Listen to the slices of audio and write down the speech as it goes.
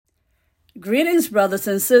Greetings, brothers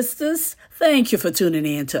and sisters. Thank you for tuning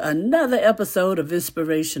in to another episode of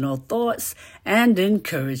Inspirational Thoughts and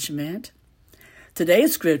Encouragement.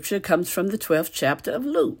 Today's scripture comes from the 12th chapter of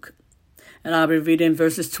Luke, and I'll be reading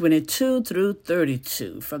verses 22 through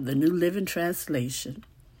 32 from the New Living Translation.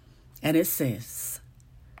 And it says,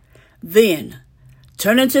 Then,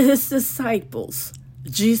 turning to his disciples,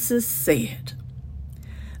 Jesus said,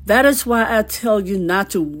 That is why I tell you not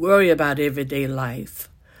to worry about everyday life,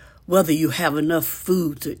 whether you have enough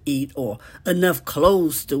food to eat or enough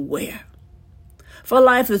clothes to wear. For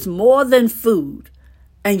life is more than food,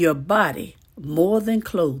 and your body more than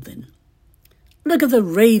clothing. Look at the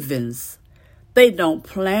ravens. They don't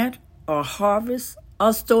plant or harvest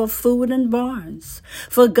or store food in barns,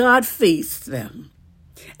 for God feeds them.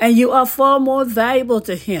 And you are far more valuable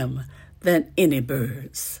to him than any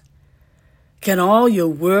birds. Can all your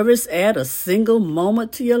worries add a single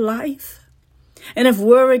moment to your life? And if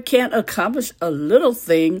worry can't accomplish a little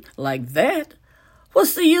thing like that,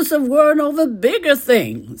 what's the use of worrying over bigger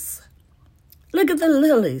things? Look at the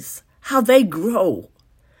lilies, how they grow.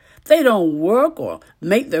 They don't work or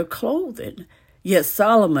make their clothing, yet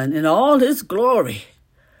Solomon in all his glory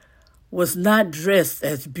was not dressed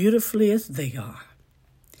as beautifully as they are.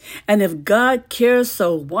 And if God cares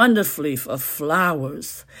so wonderfully for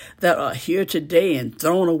flowers that are here today and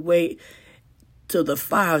thrown away to the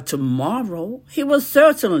fire tomorrow, he will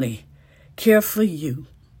certainly care for you.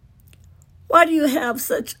 Why do you have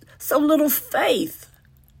so little faith?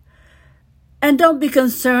 And don't be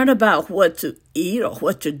concerned about what to eat or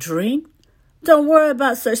what to drink. Don't worry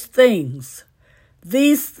about such things.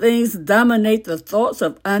 These things dominate the thoughts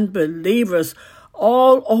of unbelievers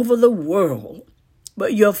all over the world.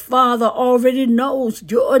 But your Father already knows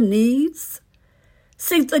your needs.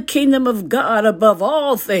 Seek the kingdom of God above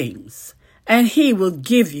all things, and he will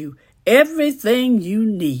give you everything you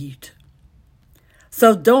need.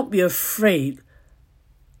 So don't be afraid,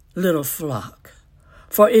 little flock,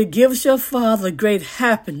 for it gives your Father great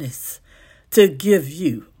happiness to give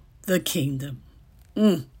you the kingdom.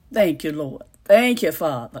 Thank you, Lord. Thank you,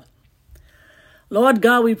 Father. Lord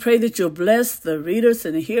God, we pray that you'll bless the readers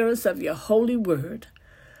and hearers of your holy word.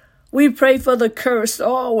 We pray for the courage to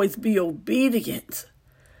always be obedient.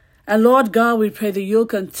 And Lord God, we pray that you'll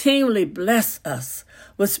continually bless us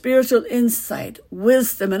with spiritual insight,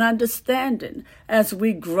 wisdom, and understanding as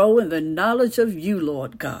we grow in the knowledge of you,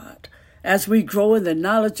 Lord God, as we grow in the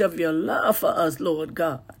knowledge of your love for us, Lord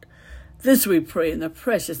God. This we pray in the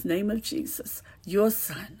precious name of Jesus, your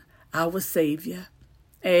Son, our Savior.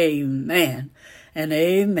 Amen and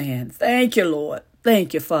amen. Thank you, Lord.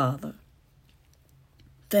 Thank you, Father.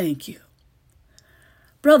 Thank you.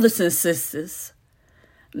 Brothers and sisters,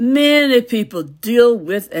 many people deal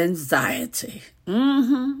with anxiety.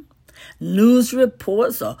 News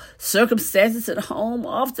reports or circumstances at home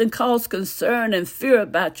often cause concern and fear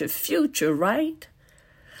about your future, right?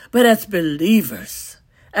 But as believers,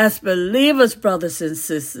 brothers and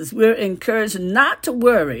sisters, we're encouraged not to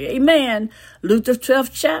worry. Amen. Luke the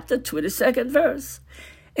 12th chapter, 22nd verse.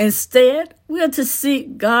 Instead, we are to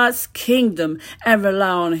seek God's kingdom and rely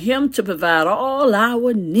on him to provide all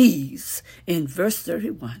our needs in verse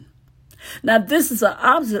 31. Now, this is the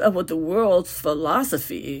opposite of what the world's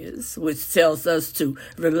philosophy is, which tells us to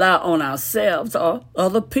rely on ourselves or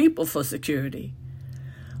other people for security.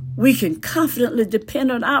 We can confidently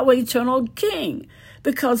depend on our eternal King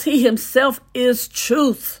because he himself is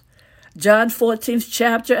truth. John 14th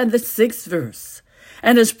chapter and the 6th verse.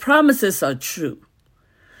 And his promises are true.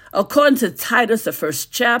 According to Titus, the 1st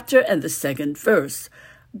chapter and the 2nd verse,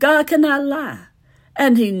 God cannot lie,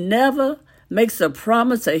 and he never makes a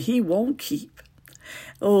promise that he won't keep.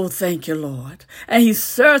 Oh, thank you, Lord. And he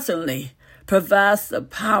certainly provides the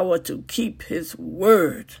power to keep his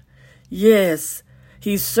word. Yes,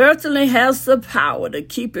 he certainly has the power to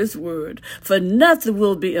keep his word, for nothing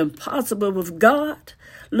will be impossible with God.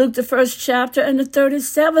 Luke, the 1st chapter and the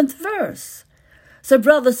 37th verse. So,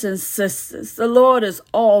 brothers and sisters, the Lord is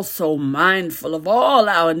also mindful of all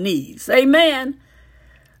our needs. Amen.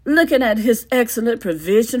 Looking at his excellent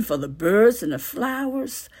provision for the birds and the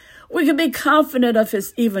flowers, we can be confident of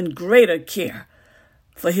his even greater care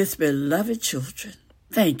for his beloved children.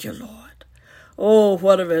 Thank you, Lord. Oh,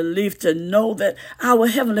 what a relief to know that our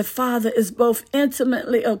Heavenly Father is both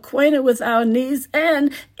intimately acquainted with our needs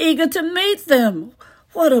and eager to meet them.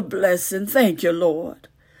 What a blessing. Thank you, Lord.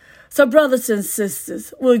 So, brothers and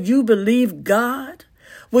sisters, will you believe God?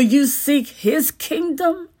 Will you seek his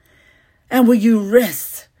kingdom? And will you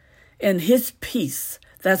rest in his peace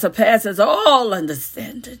that surpasses all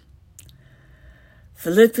understanding?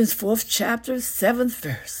 Philippians 4th chapter, 7th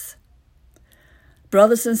verse.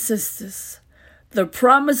 Brothers and sisters, the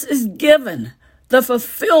promise is given. The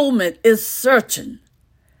fulfillment is certain.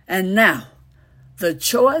 And now, the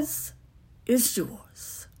choice is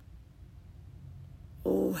yours.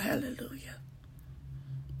 Oh, hallelujah.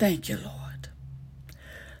 Thank you, Lord.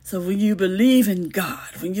 So when you believe in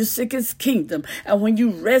God, when you seek His kingdom, and when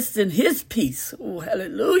you rest in His peace, oh,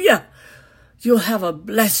 hallelujah, you'll have a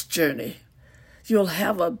blessed journey. You'll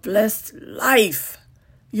have a blessed life.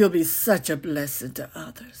 You'll be such a blessing to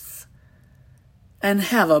others. And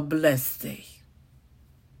have a blessed day.